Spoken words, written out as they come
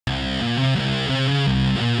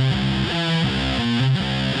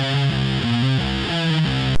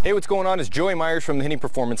Hey, what's going on? It's Joey Myers from the Hitting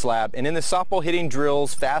Performance Lab, and in this softball hitting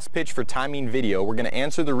drills fast pitch for timing video, we're going to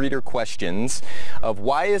answer the reader questions of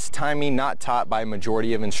why is timing not taught by a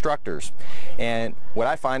majority of instructors. And what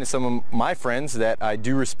I find is some of my friends that I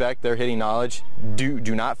do respect their hitting knowledge do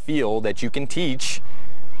not feel that you can teach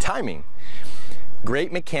timing.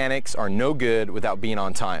 Great mechanics are no good without being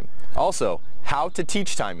on time. Also, how to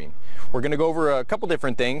teach timing. We're going to go over a couple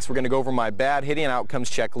different things. We're going to go over my bad hitting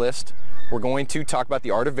outcomes checklist. We're going to talk about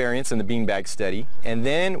the art of variance and the beanbag study, and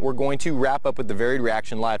then we're going to wrap up with the varied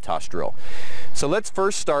reaction live toss drill. So let's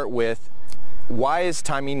first start with why is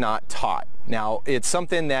timing not taught? Now, it's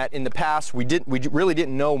something that in the past we really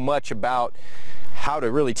didn't know much about how to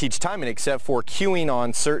really teach timing except for cueing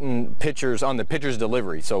on certain pitchers on the pitcher's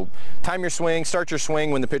delivery. So time your swing, start your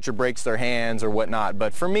swing when the pitcher breaks their hands or whatnot.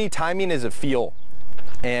 But for me, timing is a feel,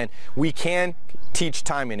 and we can teach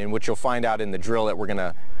timing, in which you'll find out in the drill that we're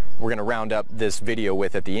gonna round up this video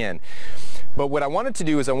with at the end. But what I wanted to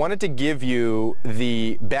do is I wanted to give you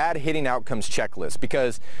the bad hitting outcomes checklist,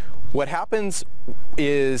 because what happens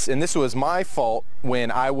is, and this was my fault when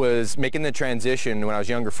I was making the transition when I was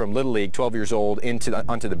younger from Little League, 12 years old,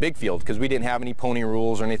 onto the big field, because we didn't have any pony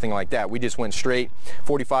rules or anything like that. We just went straight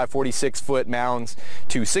 45, 46 foot mounds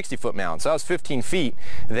to 60 foot mounds. So that was 15 feet.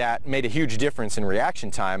 That made a huge difference in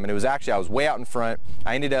reaction time, and it was actually, I was way out in front.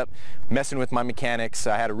 I ended up messing with my mechanics.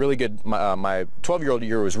 I had a really good, my 12-year-old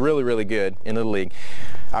year was really good in Little League.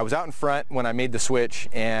 I was out in front when I made the switch,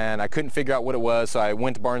 and I couldn't figure out what it was, so I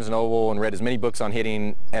went to Barnes & Noble and read as many books on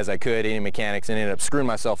hitting as I could, hitting mechanics, and ended up screwing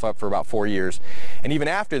myself up for about 4 years. And even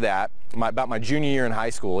after that, about my junior year in high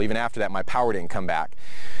school, even after that, my power didn't come back.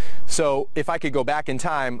 So if I could go back in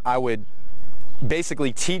time, I would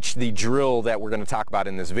basically teach the drill that we're going to talk about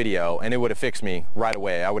in this video, and it would have fixed me right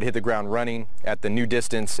away. I would hit the ground running at the new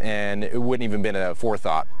distance, and it wouldn't even been a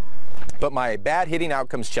forethought. But my bad hitting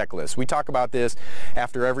outcomes checklist, we talk about this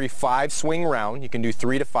after every 5 swing round. You can do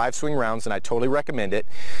 3 to 5 swing rounds, and I totally recommend it,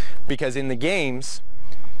 because in the games,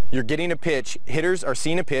 you're getting a pitch. Hitters are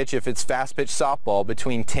seeing a pitch, if it's fast pitch softball,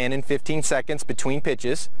 between 10 and 15 seconds between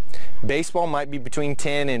pitches. Baseball might be between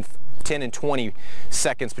 10 and 20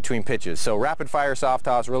 seconds between pitches. So rapid fire soft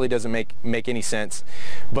toss really doesn't make any sense.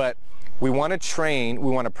 But we want to train,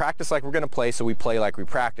 we want to practice like we're going to play, so we play like we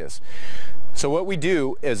practice. So what we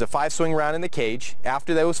do is a 5 swing round in the cage.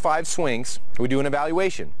 After those 5 swings, we do an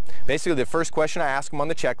evaluation. Basically, the first question I ask them on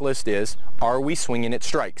the checklist is, are we swinging at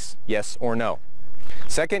strikes? Yes or no.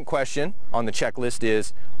 Second question on the checklist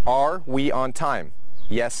is, are we on time?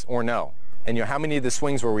 Yes or no. And how many of the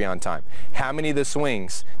swings were we on time? How many of the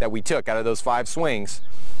swings that we took out of those 5 swings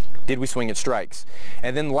did we swing at strikes?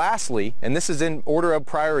 And then lastly, and this is in order of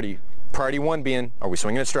priority, priority 1 being, are we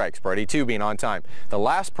swinging at strikes? Priority 2 being on time. The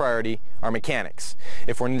last priority are mechanics.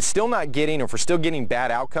 If we're still not getting, or if we're still getting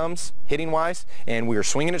bad outcomes hitting-wise, and we are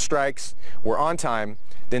swinging at strikes, we're on time,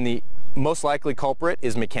 then the most likely culprit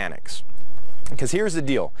is mechanics. Because here's the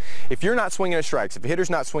deal. If you're not swinging at strikes, if a hitter's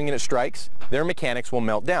not swinging at strikes, their mechanics will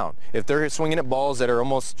melt down. If they're swinging at balls that are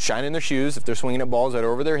almost shining their shoes, if they're swinging at balls that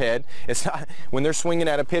are over their head, it's not, when they're swinging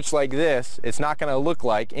at a pitch like this, it's not going to look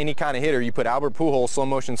like any kind of hitter. You put Albert Pujols slow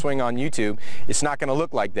motion swing on YouTube, it's not going to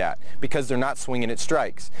look like that, because they're not swinging at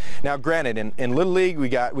strikes. Now granted, in Little League, we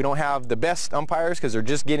don't have the best umpires, because they're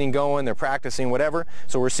just getting going, they're practicing, whatever.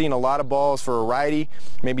 So we're seeing a lot of balls for a righty,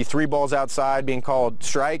 maybe 3 balls outside being called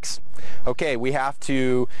strikes. Okay, we have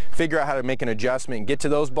to figure out how to make an adjustment and get to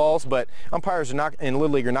those balls, but umpires are not, in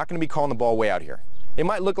Little League, are not going to be calling the ball way out here. It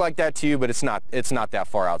might look like that to you, but it's not that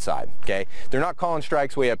far outside, okay? They're not calling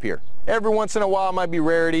strikes way up here. Every once in a while it might be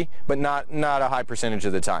rarity, but not a high percentage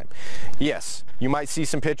of the time. Yes, you might see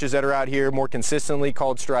some pitches that are out here more consistently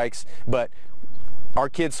called strikes, but our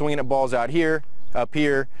kids swinging at balls out here, up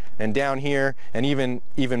here, and down here, and even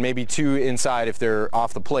maybe 2 inside if they're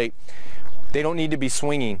off the plate, they don't need to be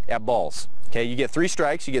swinging at balls. Okay, you get 3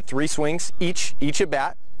 strikes, you get 3 swings each at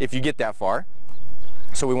bat if you get that far.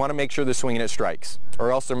 So we want to make sure they're swinging at strikes,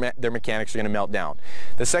 or else their mechanics are going to melt down.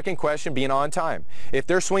 The second question being on time. If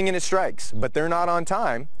they're swinging at strikes, but they're not on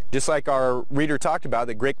time, just like our reader talked about,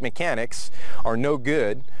 that great mechanics are no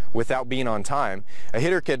good without being on time. A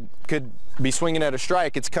hitter could be swinging at a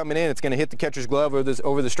strike, it's coming in, it's going to hit the catcher's glove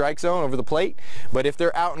over the strike zone, over the plate. But if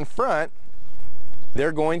they're out in front,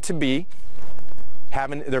 they're going to be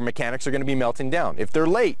their mechanics are going to be melting down. If they're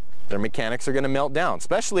late, their mechanics are going to melt down.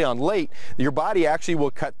 Especially on late, your body actually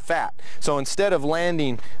will cut fat. So instead of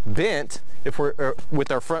landing bent, if we're with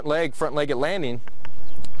our front leg at landing,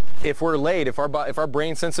 if we're late, if our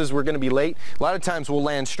brain senses we're going to be late, a lot of times we'll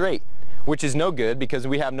land straight. which is no good because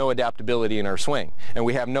we have no adaptability in our swing. And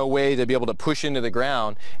we have no way to be able to push into the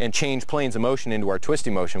ground and change planes of motion into our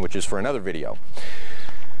twisting motion, which is for another video.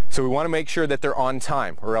 So we want to make sure that they're on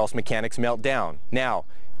time, or else mechanics melt down. Now,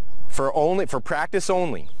 for practice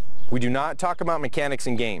only, we do not talk about mechanics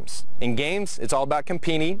in games. In games, it's all about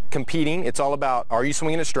competing. It's all about, are you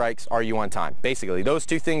swinging at strikes? Are you on time? Basically, those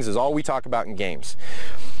two things is all we talk about in games.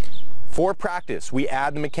 For practice, we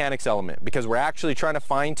add the mechanics element because we're actually trying to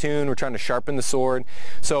fine tune, we're trying to sharpen the sword.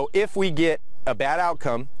 So if we get a bad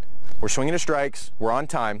outcome, we're swinging at strikes, we're on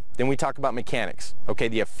time, then we talk about mechanics. Okay,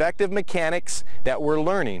 the effective mechanics that we're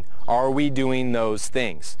learning, are we doing those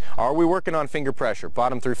things? Are we working on finger pressure,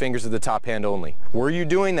 bottom 3 fingers of the top hand only? Were you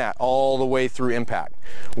doing that all the way through impact?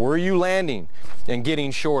 Were you landing and getting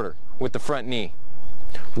shorter with the front knee?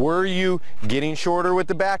 Were you getting shorter with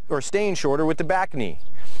the back, or staying shorter with the back knee?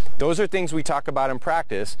 Those are things we talk about in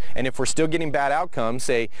practice, and if we're still getting bad outcomes,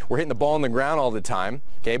 say we're hitting the ball on the ground all the time,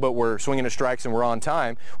 okay, but we're swinging at strikes and we're on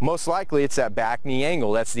time, most likely it's that back knee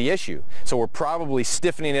angle that's the issue. So we're probably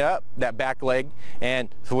stiffening it up, that back leg,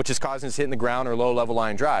 and which is causing us hitting the ground or low level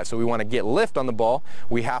line drive. So we want to get lift on the ball,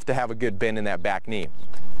 we have to have a good bend in that back knee.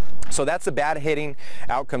 So that's the bad hitting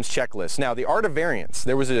outcomes checklist. Now, the art of variance,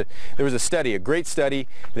 there was a study, a great study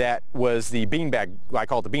that was the beanbag, I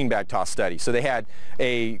call it the beanbag toss study. So they had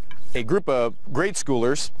a group of grade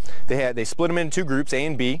schoolers. They split them into 2 groups, A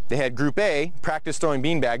and B. They had Group A practice throwing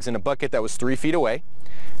beanbags in a bucket that was 3 feet away.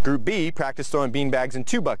 Group B practiced throwing beanbags in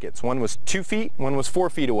 2 buckets. One was 2 feet, one was 4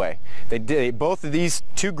 feet away. Both of these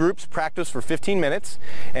 2 groups practiced for 15 minutes,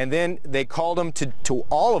 and then they called them to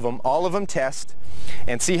all of them test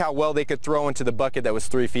and see how well they could throw into the bucket that was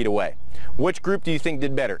 3 feet away. Which group do you think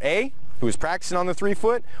did better? A, who was practicing on the 3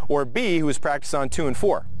 foot, or B, who was practicing on 2 and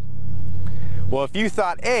 4? Well, if you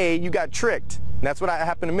thought A, you got tricked. And that's what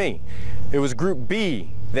happened to me. It was Group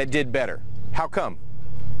B that did better. How come?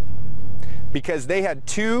 Because they had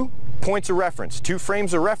 2 points of reference, 2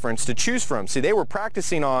 frames of reference to choose from. See, they were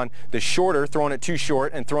practicing on the shorter, throwing it too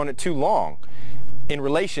short, and throwing it too long in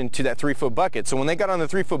relation to that 3-foot bucket. So when they got on the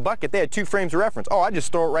 3-foot bucket, they had 2 frames of reference. Oh, I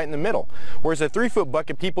just throw it right in the middle. Whereas a 3-foot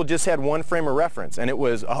bucket, people just had 1 frame of reference, and it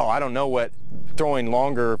was, oh, I don't know what throwing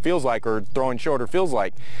longer feels like or throwing shorter feels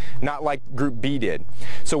like, not like Group B did.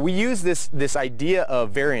 So we use this idea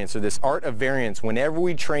of variance, or this art of variance, whenever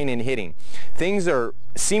we train in hitting. Things are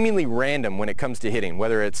seemingly random when it comes to hitting,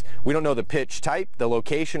 whether it's we don't know the pitch type, the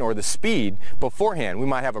location, or the speed beforehand. We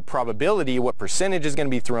might have a probability what percentage is going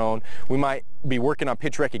to be thrown. We might be working on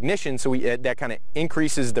pitch recognition, so that kind of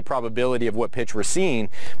increases the probability of what pitch we're seeing,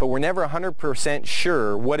 but we're never 100%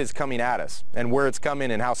 sure what is coming at us and where it's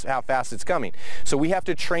coming and how fast it's coming. So we have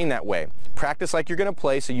to train that way. Practice like you're going to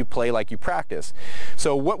play, so you play like you practice.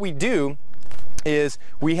 So what we do is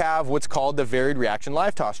we have what's called the varied reaction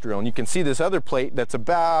live toss drill, and you can see this other plate that's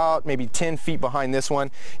about maybe 10 feet behind this one.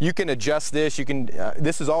 You can adjust this. You can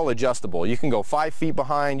this is all adjustable. You can go 5 feet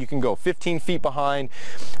behind, you can go 15 feet behind,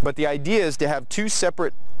 but the idea is to have 2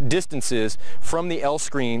 separate distances from the L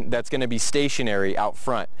screen that's going to be stationary out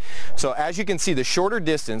front. So as you can see, the shorter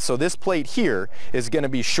distance, so this plate here is going to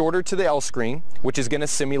be shorter to the L screen, which is going to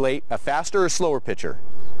simulate a faster or slower pitcher.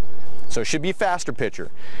 So it should be a faster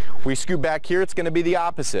pitcher. We scoot back here, it's going to be the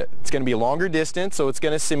opposite. It's going to be a longer distance, so it's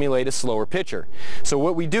going to simulate a slower pitcher. So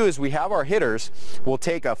what we do is we have our hitters, we'll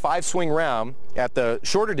take a 5 swing round at the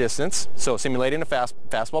shorter distance, so simulating a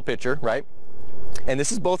fastball pitcher, right? And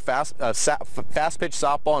this is both fast pitch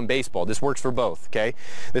softball and baseball. This works for both, okay?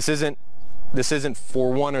 This isn't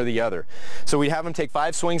for one or the other. So we have them take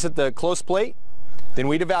 5 swings at the close plate. Then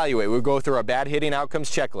we'd evaluate. We'd go through our bad hitting outcomes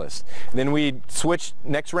checklist. Then we'd switch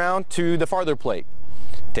next round to the farther plate.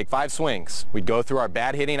 Take 5 swings. We'd go through our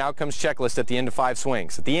bad hitting outcomes checklist at the end of 5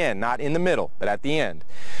 swings. At the end, not in the middle, but at the end.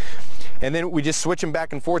 And then we just switch them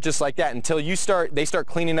back and forth just like that until they start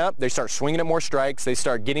cleaning up, they start swinging at more strikes, they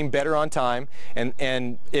start getting better on time,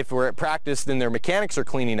 and if we're at practice, then their mechanics are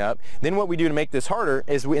cleaning up. Then what we do to make this harder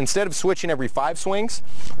is instead of switching every 5 swings,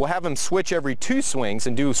 we'll have them switch every 2 swings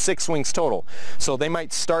and do 6 swings total. So they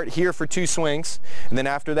might start here for 2 swings, and then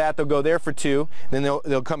after that they'll go there for 2, then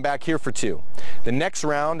they'll come back here for 2. The next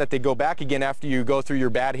round that they go back again after you go through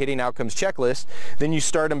your bad hitting outcomes checklist, then you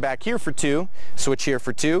start them back here for 2, switch here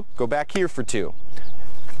for 2, go back here for 2.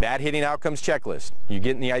 Bad hitting outcomes checklist. You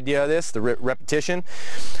getting the idea of this, the repetition?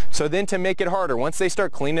 So then to make it harder, once they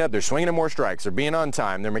start cleaning up, they're swinging at more strikes, they're being on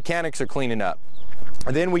time, their mechanics are cleaning up.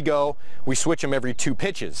 And then we switch them every 2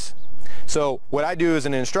 pitches. So what I do as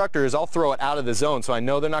an instructor is I'll throw it out of the zone so I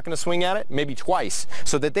know they're not going to swing at it, maybe twice,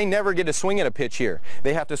 so that they never get a swing at a pitch here.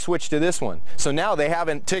 They have to switch to this one. So now they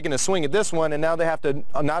haven't taken a swing at this one, and now they have to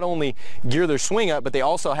not only gear their swing up, but they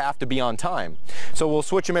also have to be on time. So we'll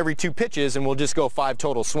switch them every 2 pitches, and we'll just go 5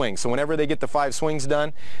 total swings. So whenever they get the 5 swings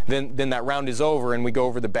done, then that round is over, and we go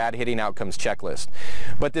over the bad hitting outcomes checklist.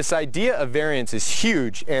 But this idea of variance is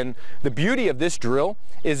huge, and the beauty of this drill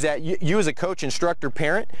is that you as a coach, instructor,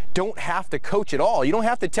 parent don't have to coach at all. You don't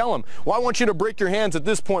have to tell them, well, I want you to break your hands at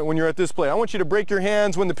this point when you're at this plate. I want you to break your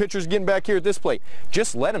hands when the pitcher's getting back here at this plate.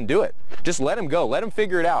 Just let them do it. Just let them go. Let them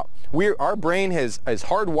figure it out. Our brain is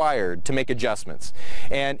hardwired to make adjustments.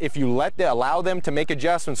 And if you allow them to make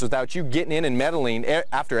adjustments without you getting in and meddling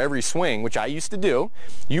after every swing, which I used to do,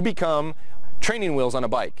 you become training wheels on a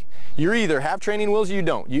bike. You either have training wheels or you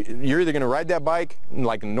don't. You're either going to ride that bike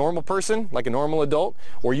like a normal person, like a normal adult,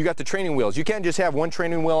 or you got the training wheels. You can't just have one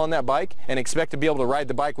training wheel on that bike and expect to be able to ride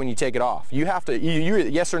the bike when you take it off. You have to,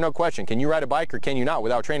 yes or no question, can you ride a bike or can you not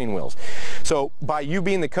without training wheels? So by you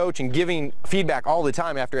being the coach and giving feedback all the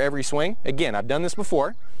time after every swing, again, I've done this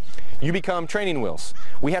before, you become training wheels.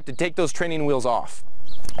 We have to take those training wheels off.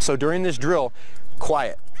 So during this drill,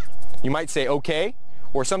 quiet. You might say, okay,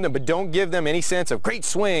 or something, but don't give them any sense of great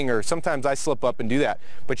swing, or sometimes I slip up and do that.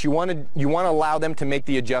 But you want to allow them to make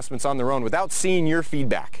the adjustments on their own without seeing your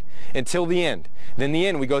feedback until the end. Then in the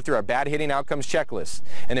end, we go through our bad hitting outcomes checklist.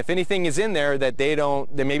 And if anything is in there that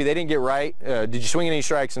maybe they didn't get right, did you swing any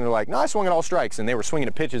strikes? And they're like, no, I swung at all strikes. And they were swinging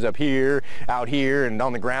at pitches up here, out here, and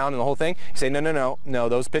on the ground and the whole thing. You say, no,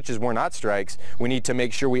 those pitches were not strikes. We need to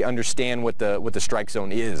make sure we understand what the strike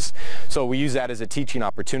zone is. So we use that as a teaching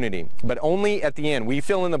opportunity. But only at the end. We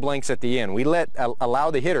fill in the blanks at the end. We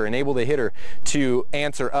allow the hitter, enable the hitter to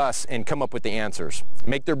answer us and come up with the answers.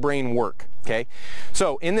 Make their brain work. Okay,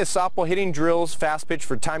 so in this softball hitting drills fast pitch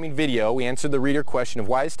for timing video, we answered the reader question of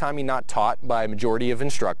why is timing not taught by a majority of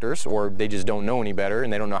instructors, or they just don't know any better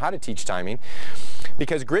and they don't know how to teach timing.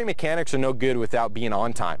 Because great mechanics are no good without being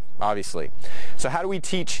on time, obviously. So how do we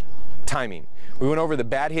teach timing? We went over the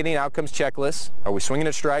bad hitting outcomes checklist. Are we swinging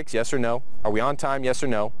at strikes? Yes or no? Are we on time? Yes or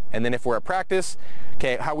no? And then if we're at practice,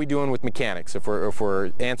 okay, how are we doing with mechanics? If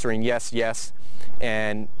we're answering yes, yes,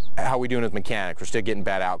 and how are we doing with mechanics? We're still getting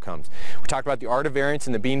bad outcomes. We talked about the art of variance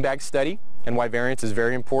in the beanbag study and why variance is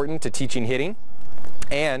very important to teaching hitting.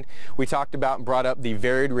 And we talked about and brought up the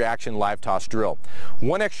varied reaction live toss drill.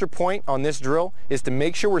 One extra point on this drill is to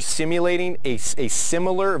make sure we're simulating a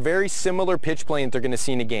very similar pitch plane that they're going to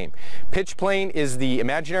see in a game. Pitch plane is the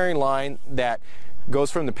imaginary line that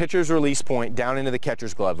goes from the pitcher's release point down into the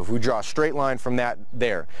catcher's glove. If we draw a straight line from that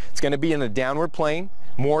there, it's going to be in a downward plane,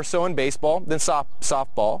 more so in baseball than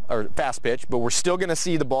softball or fast pitch, but we're still going to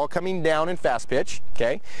see the ball coming down in fast pitch,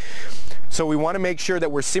 okay? So we want to make sure that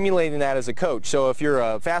we're simulating that as a coach. So if you're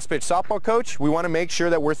a fast pitch softball coach, we want to make sure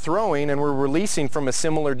that we're throwing and we're releasing from a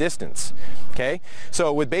similar distance. Okay?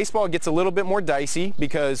 So with baseball it gets a little bit more dicey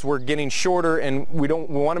because we're getting shorter, and we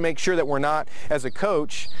want to make sure that we're not, as a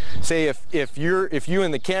coach, say if you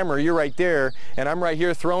in the camera, you're right there and I'm right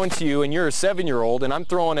here throwing to you and you're a 7-year-old and I'm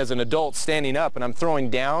throwing as an adult standing up and I'm throwing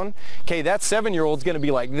down, okay, that 7-year-old's going to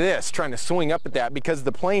be like this, trying to swing up at that because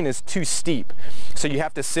the plane is too steep. So you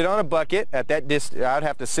have to sit on a bucket at that distance. I'd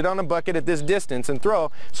have to sit on a bucket at this distance and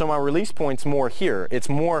throw, so my release point's more here. It's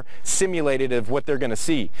more simulated of what they're going to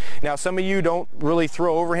see. Now some of you don't really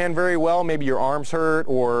throw overhand very well. Maybe your arms hurt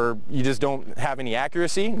or you just don't have any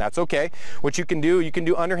accuracy. That's okay. What you can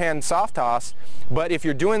do underhand soft toss, but if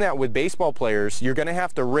you're doing that with baseball players, you're going to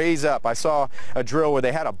have to raise up. I saw a drill where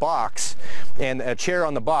they had a box and a chair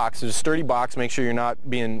on the box. It's a sturdy box. Make sure you're not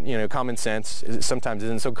being, common sense. Sometimes it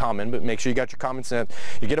isn't so common, but make sure you got your common sense.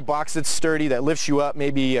 You get a box that's sturdy that lifts you up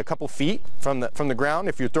maybe a couple feet from the ground.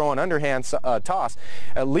 If you're throwing underhand toss,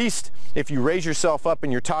 at least if you raise yourself up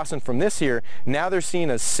and you're tossing from this here, now they're seeing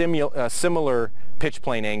a similar pitch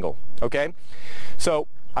plane angle. Okay, so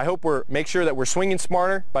I hope make sure that we're swinging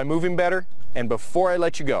smarter by moving better. And before I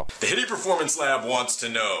let you go, the Hitting Performance Lab wants to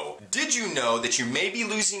know, did you know that you may be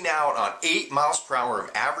losing out on 8 miles per hour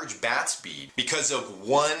of average bat speed because of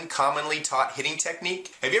one commonly taught hitting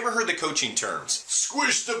technique? Have you ever heard the coaching terms,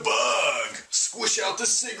 squish the bug, squish out the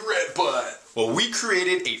cigarette butt? Well, we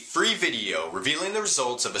created a free video revealing the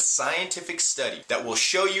results of a scientific study that will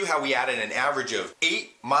show you how we added an average of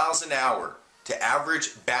 8 miles an hour to average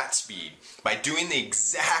bat speed by doing the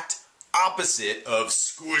exact opposite of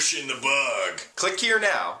squishing the bug. Click here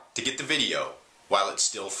now to get the video while it's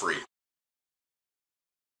still free.